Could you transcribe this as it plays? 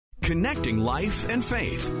Connecting life and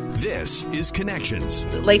faith. This is Connections.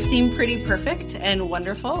 Life seemed pretty perfect and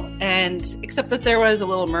wonderful, and except that there was a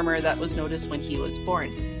little murmur that was noticed when he was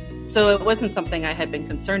born. So it wasn't something I had been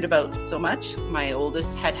concerned about so much. My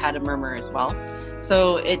oldest had had a murmur as well.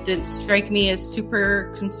 So it didn't strike me as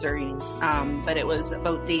super concerning, but it was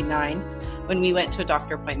about day 9 when we went to a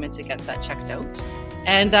doctor appointment to get that checked out.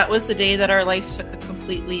 And that was the day that our life took a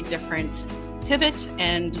completely different pivot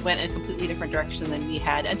and went in a completely different direction than we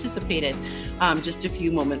had anticipated just a few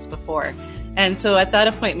moments before. And so at that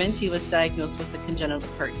appointment, he was diagnosed with a congenital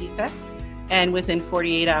heart defect. And within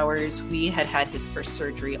 48 hours, we had his first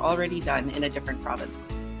surgery already done in a different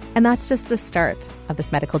province. And that's just the start of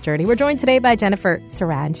this medical journey. We're joined today by Jennifer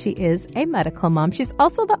Saran. She is a medical mom. She's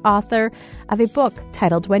also the author of a book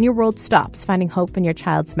titled When Your World Stops, Finding Hope in Your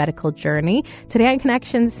Child's Medical Journey. Today on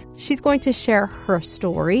Connections, she's going to share her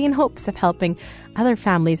story in hopes of helping other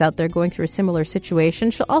families out there going through a similar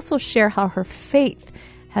situation. She'll also share how her faith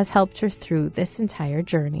has helped her through this entire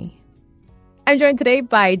journey. I'm joined today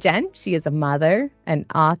by Jen. She is a mother, an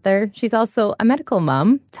author. She's also a medical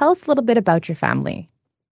mom. Tell us a little bit about your family.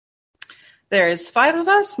 There's 5 of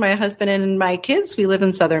us, my husband and my kids. We live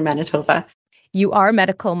in southern Manitoba. You are a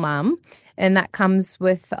medical mom, and that comes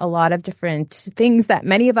with a lot of different things that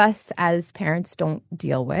many of us as parents don't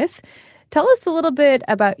deal with. Tell us a little bit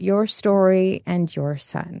about your story and your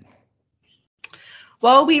son.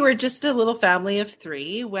 Well, we were just a little family of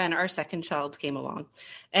 3 when our second child came along.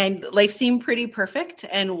 And life seemed pretty perfect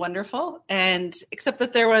and wonderful, and except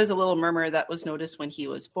that there was a little murmur that was noticed when he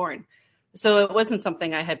was born. So it wasn't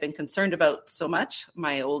something I had been concerned about so much.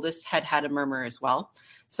 My oldest had had a murmur as well.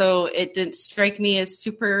 So it didn't strike me as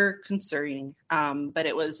super concerning, but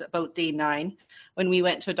it was about day 9 when we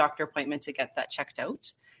went to a doctor appointment to get that checked out.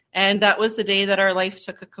 And that was the day that our life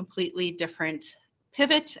took a completely different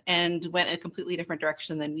pivot and went in a completely different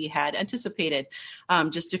direction than we had anticipated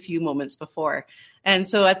just a few moments before. And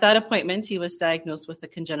so at that appointment, he was diagnosed with a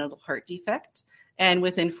congenital heart defect. And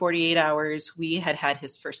within 48 hours, we had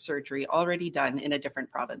his first surgery already done in a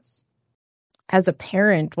different province. As a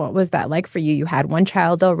parent, what was that like for you? You had one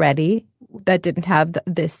child already that didn't have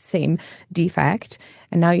this same defect.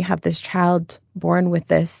 And now you have this child born with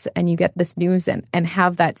this, and you get this news and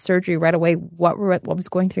have that surgery right away. What was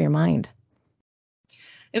going through your mind?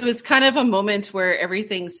 It was kind of a moment where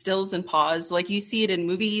everything stills and pauses. Like you see it in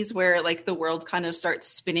movies where like the world kind of starts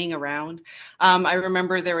spinning around. I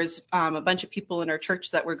remember there was a bunch of people in our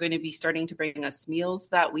church that were going to be starting to bring us meals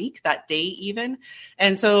that week, that day even.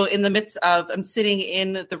 And so in the midst of, I'm sitting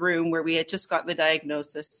in the room where we had just got the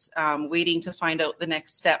diagnosis, waiting to find out the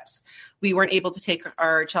next steps. We weren't able to take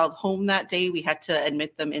our child home that day. We had to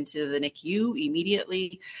admit them into the NICU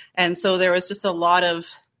immediately. And so there was just a lot of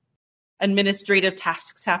administrative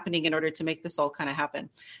tasks happening in order to make this all kind of happen.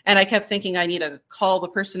 And I kept thinking I need to call the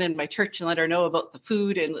person in my church and let her know about the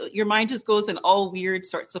food. And your mind just goes in all weird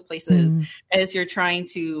sorts of places as you're trying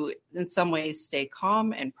to, in some ways, stay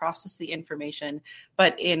calm and process the information.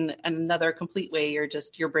 But in another complete way,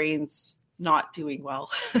 your brain's not doing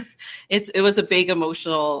well. It was a big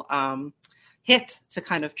emotional hit to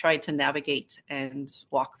kind of try to navigate and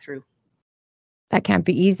walk through. That can't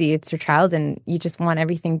be easy. It's your child, and you just want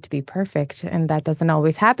everything to be perfect, and that doesn't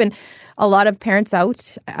always happen. A lot of parents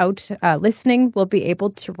out listening will be able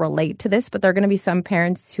to relate to this, but there are going to be some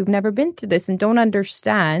parents who've never been through this and don't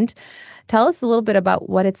understand. Tell us a little bit about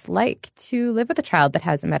what it's like to live with a child that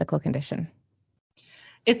has a medical condition.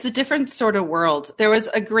 It's a different sort of world. There was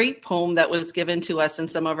a great poem that was given to us in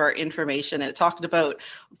some of our information. It talked about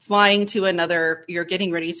flying to you're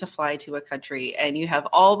getting ready to fly to a country and you have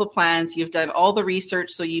all the plans, you've done all the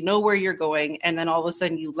research, so you know where you're going. And then all of a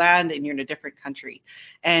sudden you land and you're in a different country.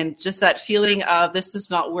 And just that feeling of this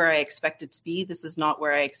is not where I expected to be. This is not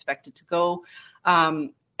where I expected to go.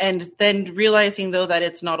 And then realizing, though, that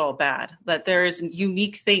it's not all bad, that there's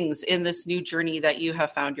unique things in this new journey that you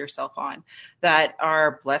have found yourself on that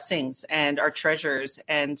are blessings and are treasures.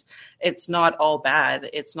 And it's not all bad.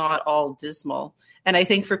 It's not all dismal. And I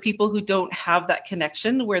think for people who don't have that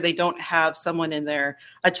connection, where they don't have someone in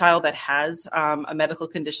a child that has a medical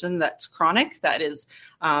condition that's chronic, that is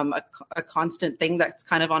a constant thing that's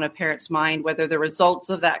kind of on a parent's mind, whether the results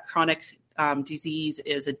of that chronic disease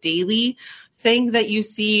is a daily thing that you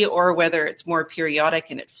see or whether it's more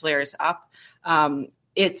periodic and it flares up.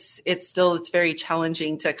 It's very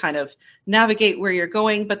challenging to kind of navigate where you're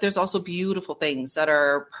going, but there's also beautiful things that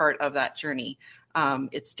are part of that journey.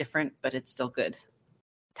 It's different, but it's still good.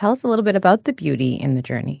 Tell us a little bit about the beauty in the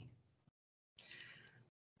journey.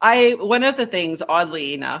 One of the things,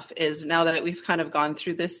 oddly enough, is now that we've kind of gone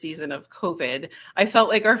through this season of COVID, I felt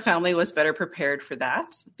like our family was better prepared for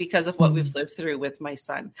that because of what we've lived through with my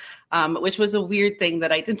son, which was a weird thing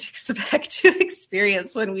that I didn't expect to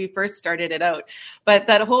experience when we first started it out. But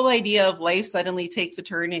that whole idea of life suddenly takes a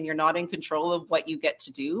turn and you're not in control of what you get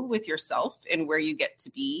to do with yourself and where you get to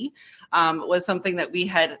be, was something that we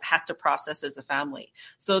had to process as a family.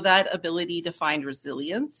 So that ability to find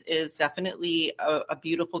resilience is definitely a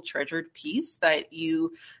beautiful treasured piece that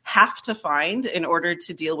you have to find in order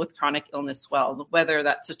to deal with chronic illness well, whether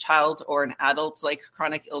that's a child or an adult. Like,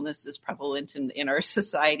 chronic illness is prevalent in our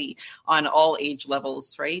society on all age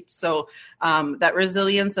levels, right? So that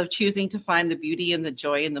resilience of choosing to find the beauty and the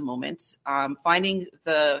joy in the moment, finding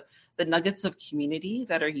the nuggets of community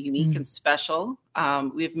that are unique and special.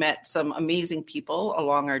 We've met some amazing people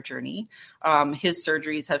along our journey. His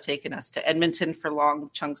surgeries have taken us to Edmonton for long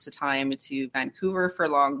chunks of time, to Vancouver for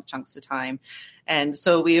long chunks of time. And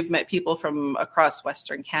so we have met people from across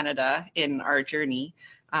Western Canada in our journey,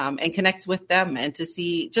 and connect with them, and to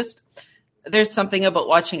see just, there's something about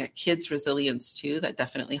watching a kid's resilience too that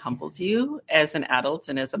definitely humbles you as an adult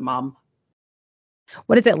and as a mom.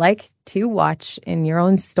 What is it like to watch in your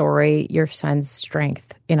own story your son's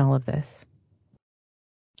strength in all of this?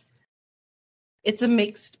 It's a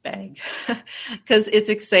mixed bag because it's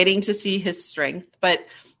exciting to see his strength. But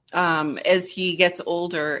as he gets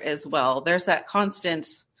older as well, there's that constant,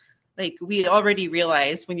 like, we already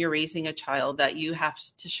realize when you're raising a child that you have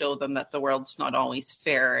to show them that the world's not always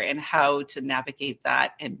fair and how to navigate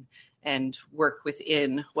that and work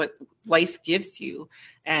within what life gives you.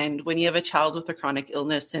 And when you have a child with a chronic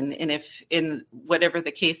illness, and if in whatever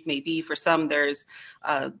the case may be, for some there's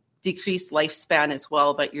decreased lifespan as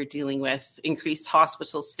well that you're dealing with, increased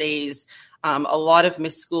hospital stays, a lot of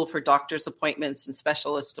missed school for doctor's appointments and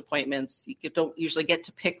specialist appointments. You don't usually get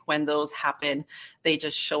to pick when those happen. They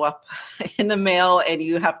just show up in the mail and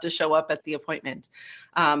you have to show up at the appointment.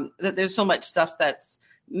 There's so much stuff that's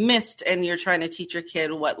missed, and you're trying to teach your kid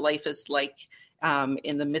what life is like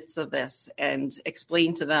in the midst of this, and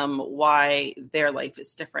explain to them why their life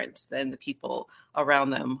is different than the people around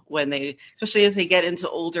them when they, especially as they get into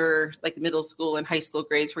older, like middle school and high school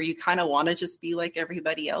grades, where you kind of want to just be like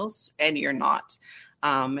everybody else and you're not.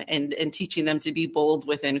 And teaching them to be bold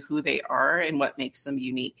within who they are and what makes them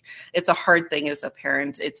unique. It's a hard thing as a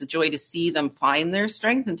parent. It's a joy to see them find their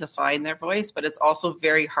strength and to find their voice, but it's also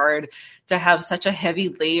very hard to have such a heavy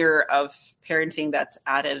layer of parenting that's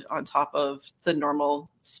added on top of the normal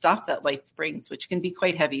stuff that life brings, which can be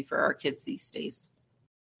quite heavy for our kids these days.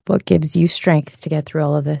 What gives you strength to get through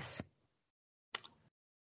all of this?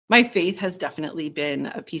 My faith has definitely been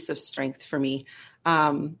a piece of strength for me.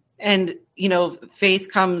 And,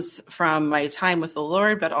 faith comes from my time with the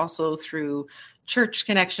Lord, but also through church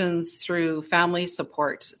connections, through family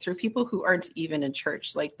support, through people who aren't even in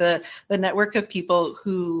church. Like the network of people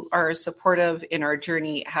who are supportive in our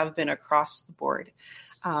journey have been across the board.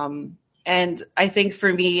 And I think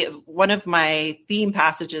for me, one of my theme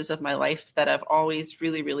passages of my life that I've always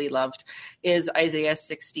really, really loved is Isaiah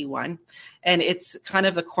 61. And it's kind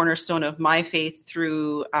of the cornerstone of my faith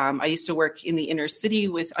through, I used to work in the inner city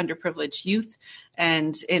with underprivileged youth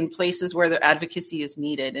and in places where their advocacy is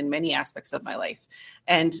needed in many aspects of my life.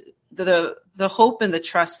 And the hope and the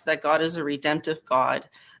trust that God is a redemptive God,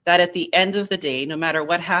 that at the end of the day, no matter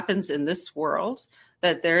what happens in this world,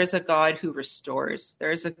 that there is a God who restores.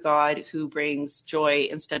 There is a God who brings joy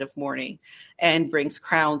instead of mourning and brings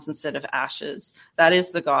crowns instead of ashes. That is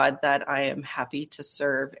the God that I am happy to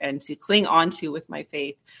serve and to cling on to with my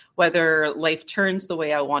faith, whether life turns the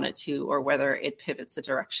way I want it to or whether it pivots a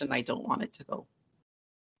direction I don't want it to go.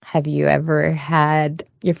 Have you ever had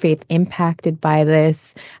your faith impacted by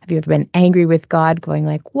this? Have you ever been angry with God, going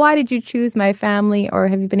like, why did you choose my family? Or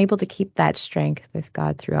have you been able to keep that strength with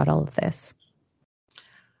God throughout all of this?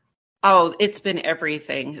 Oh, it's been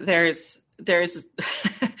everything. There's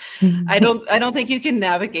I don't think you can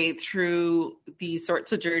navigate through these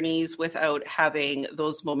sorts of journeys without having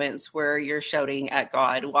those moments where you're shouting at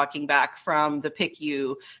God, walking back from the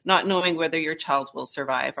PICU, not knowing whether your child will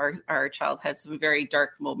survive. Our child had some very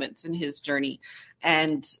dark moments in his journey,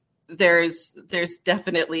 and there's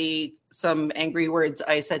definitely some angry words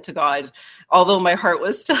I said to God, although my heart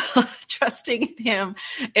was still trusting in him.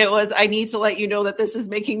 It was, I need to let you know that this is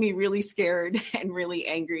making me really scared and really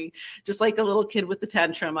angry. Just like a little kid with the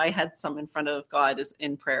tantrum, I had some in front of God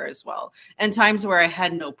in prayer as well. And times where I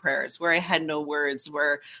had no prayers, where I had no words,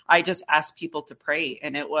 where I just asked people to pray.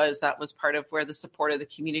 And that was part of where the support of the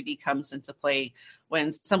community comes into play.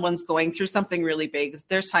 When someone's going through something really big,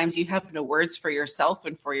 there's times you have no words for yourself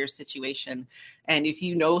and for your situation. And if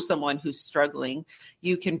you know someone who's struggling,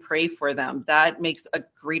 you can pray for them. That makes a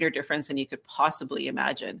greater difference than you could possibly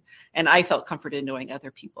imagine. And I felt comforted knowing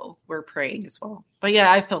other people were praying as well. But yeah,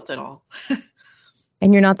 I felt it all.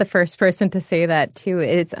 And you're not the first person to say that too.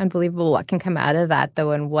 It's unbelievable what can come out of that,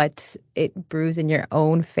 though, and what it brews in your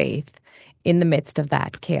own faith in the midst of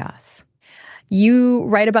that chaos. You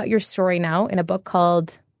write about your story now in a book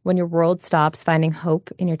called When Your World Stops, Finding Hope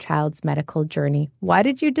in Your Child's Medical Journey. Why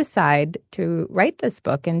did you decide to write this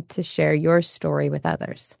book and to share your story with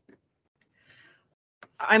others?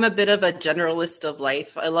 I'm a bit of a generalist of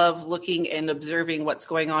life. I love looking and observing what's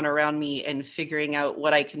going on around me and figuring out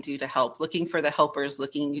what I can do to help, looking for the helpers,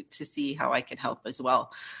 looking to see how I can help as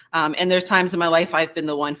well. And there's times in my life I've been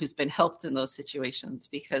the one who's been helped in those situations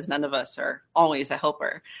because none of us are always a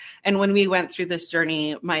helper. And when we went through this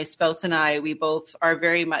journey, my spouse and I, we both are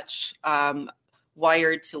very much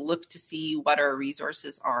wired to look to see what our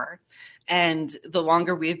resources are. And the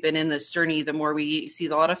longer we've been in this journey, the more we see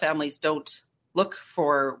a lot of families don't look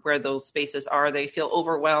for where those spaces are. They feel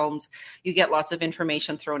overwhelmed. You get lots of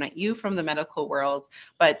information thrown at you from the medical world,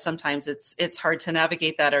 but sometimes it's hard to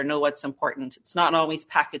navigate that or know what's important. It's not always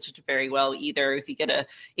packaged very well either. If you get a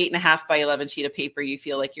 8.5 by 11 sheet of paper, you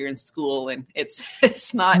feel like you're in school, and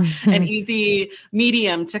it's not an easy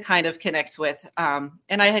medium to kind of connect with. And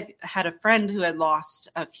I had a friend who had lost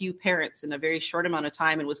a few parents in a very short amount of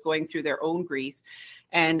time and was going through their own grief.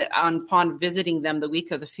 And upon visiting them the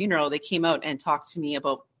week of the funeral, they came out and talked to me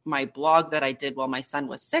about my blog that I did while my son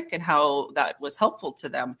was sick and how that was helpful to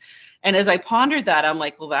them. And as I pondered that, I'm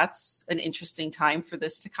like, well, that's an interesting time for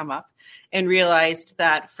this to come up, and realized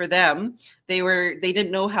that for them, they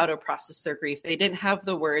didn't know how to process their grief. They didn't have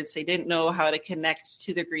the words. They didn't know how to connect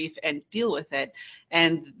to the grief and deal with it.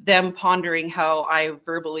 And them pondering how I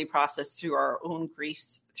verbally process through our own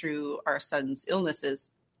griefs, through our son's illnesses,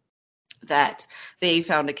 that they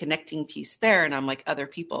found a connecting piece there. And I'm like, other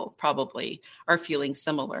people probably are feeling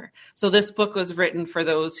similar. So this book was written for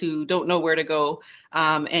those who don't know where to go,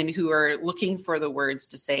 and who are looking for the words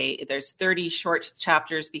to say. There's 30 short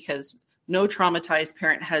chapters because no traumatized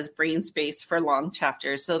parent has brain space for long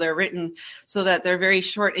chapters. So they're written so that they're very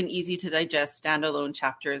short and easy to digest standalone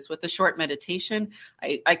chapters with a short meditation.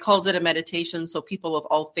 I called it a meditation so people of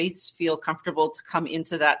all faiths feel comfortable to come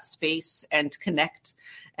into that space and connect.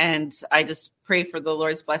 And I just pray for the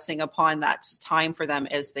Lord's blessing upon that time for them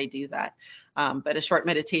as they do that. But a short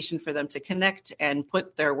meditation for them to connect and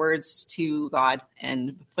put their words to God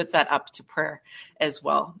and put that up to prayer as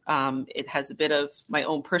well. It has a bit of my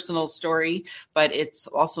own personal story, but it's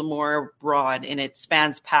also more broad, and it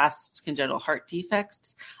spans past congenital heart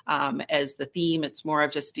defects. As the theme, it's more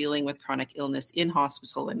of just dealing with chronic illness in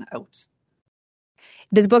hospital and out.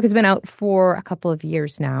 This book has been out for a couple of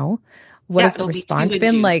years now. What has the response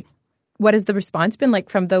been like? What has the response been like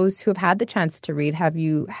from those who have had the chance to read? Have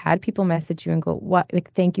you had people message you and go, "What?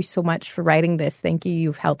 Like, thank you so much for writing this. Thank you.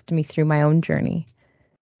 You've helped me through my own journey."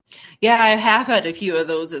 Yeah, I have had a few of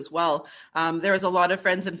those as well. There was a lot of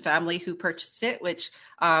friends and family who purchased it, which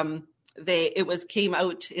came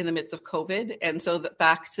out in the midst of COVID. And so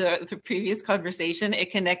back to the previous conversation,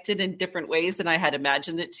 it connected in different ways than I had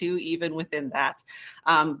imagined it to, even within that.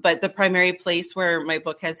 But the primary place where my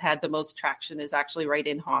book has had the most traction is actually right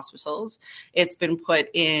in hospitals. It's been put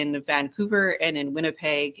in Vancouver and in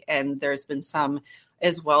Winnipeg, and there's been some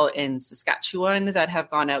as well in Saskatchewan that have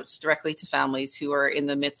gone out directly to families who are in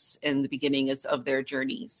the midst and the beginnings of their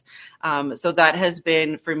journeys. So that has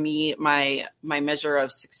been, for me, my measure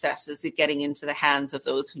of success, is getting into the hands of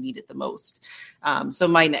those who need it the most. So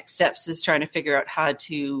my next steps is trying to figure out how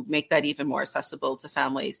to make that even more accessible to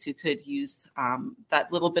families who could use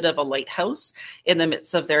that little bit of a lighthouse in the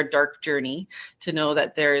midst of their dark journey, to know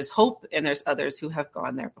that there is hope and there's others who have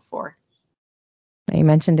gone there before. You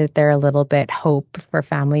mentioned it there a little bit, hope for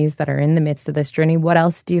families that are in the midst of this journey. What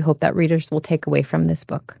else do you hope that readers will take away from this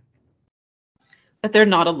book? That they're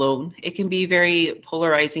not alone. It can be a very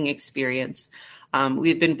polarizing experience.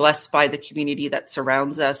 We've been blessed by the community that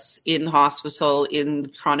surrounds us in hospital,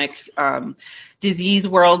 in chronic disease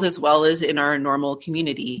world, as well as in our normal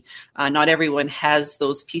community. Not everyone has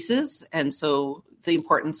those pieces. And so the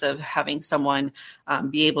importance of having someone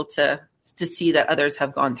be able to to see that others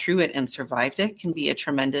have gone through it and survived it can be a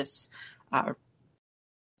tremendous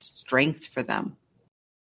strength for them.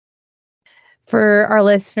 For our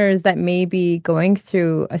listeners that may be going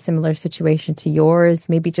through a similar situation to yours,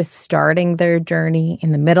 maybe just starting their journey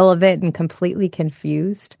in the middle of it and completely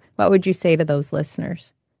confused, what would you say to those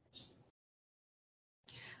listeners?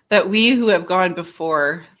 That we who have gone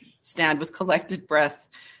before stand with collected breath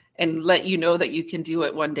and let you know that you can do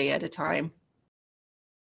it one day at a time.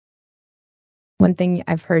 One thing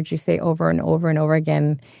I've heard you say over and over and over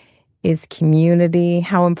again is community.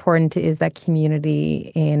 How important is that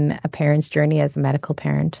community in a parent's journey as a medical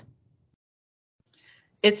parent?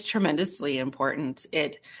 It's tremendously important.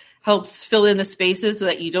 It helps fill in the spaces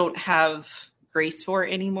that you don't have grace for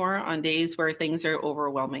anymore on days where things are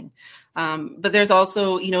overwhelming. But there's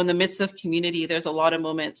also, in the midst of community, there's a lot of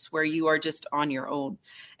moments where you are just on your own.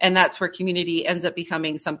 And that's where community ends up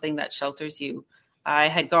becoming something that shelters you. I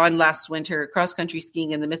had gone last winter cross-country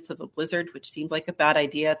skiing in the midst of a blizzard, which seemed like a bad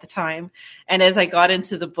idea at the time. And as I got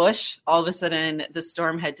into the bush, all of a sudden the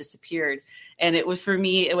storm had disappeared. And it was, for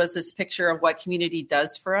me, it was this picture of what community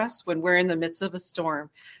does for us when we're in the midst of a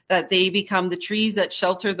storm, that they become the trees that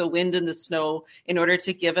shelter the wind and the snow in order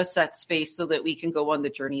to give us that space so that we can go on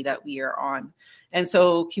the journey that we are on. And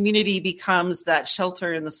so community becomes that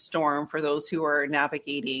shelter in the storm for those who are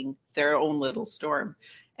navigating their own little storm.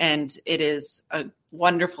 And it is a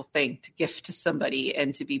wonderful thing to gift to somebody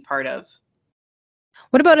and to be part of.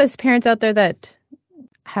 What about us parents out there that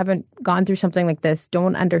haven't gone through something like this,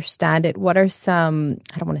 don't understand it? What are some,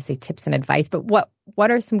 I don't want to say tips and advice, but what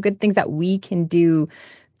are some good things that we can do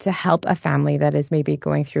to help a family that is maybe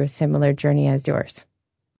going through a similar journey as yours?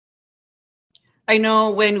 I know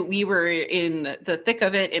when we were in the thick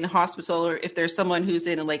of it in hospital, or if there's someone who's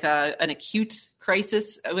in like an acute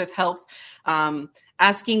crisis with health,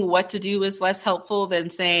 asking what to do is less helpful than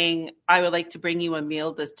saying, I would like to bring you a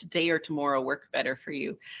meal. Does today or tomorrow work better for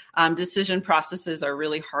you? Decision processes are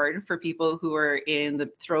really hard for people who are in the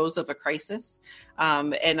throes of a crisis.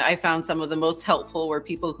 And I found some of the most helpful were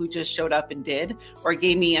people who just showed up and did, or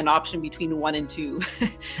gave me an option between 1 and 2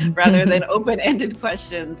 rather than open-ended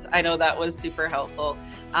questions. I know that was super helpful.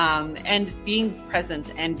 And being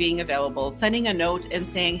present and being available, sending a note and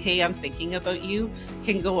saying, hey, I'm thinking about you,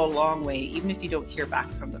 can go a long way, even if you don't hear back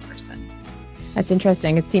from the person. That's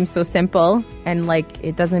interesting. It seems so simple and like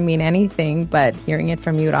it doesn't mean anything, but hearing it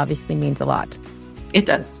from you, it obviously means a lot. It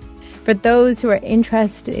does. For those who are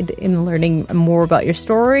interested in learning more about your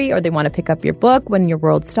story, or they want to pick up your book, When Your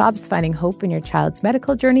World Stops, Finding Hope in Your Child's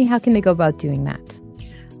Medical Journey, how can they go about doing that?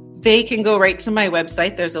 They can go right to my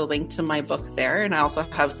website. There's a link to my book there. And I also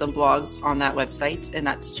have some blogs on that website, and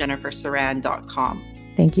that's jennifersaran.com.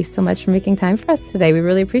 Thank you so much for making time for us today. We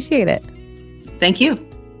really appreciate it. Thank you.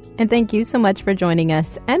 And thank you so much for joining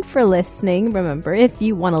us and for listening. Remember, if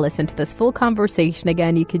you want to listen to this full conversation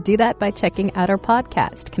again, you could do that by checking out our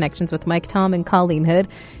podcast, Connections with Mike Tom and Colleen Hood.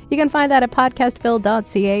 You can find that at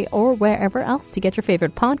podcastville.ca or wherever else you get your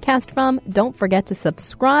favorite podcast from. Don't forget to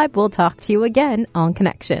subscribe. We'll talk to you again on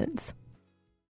Connections.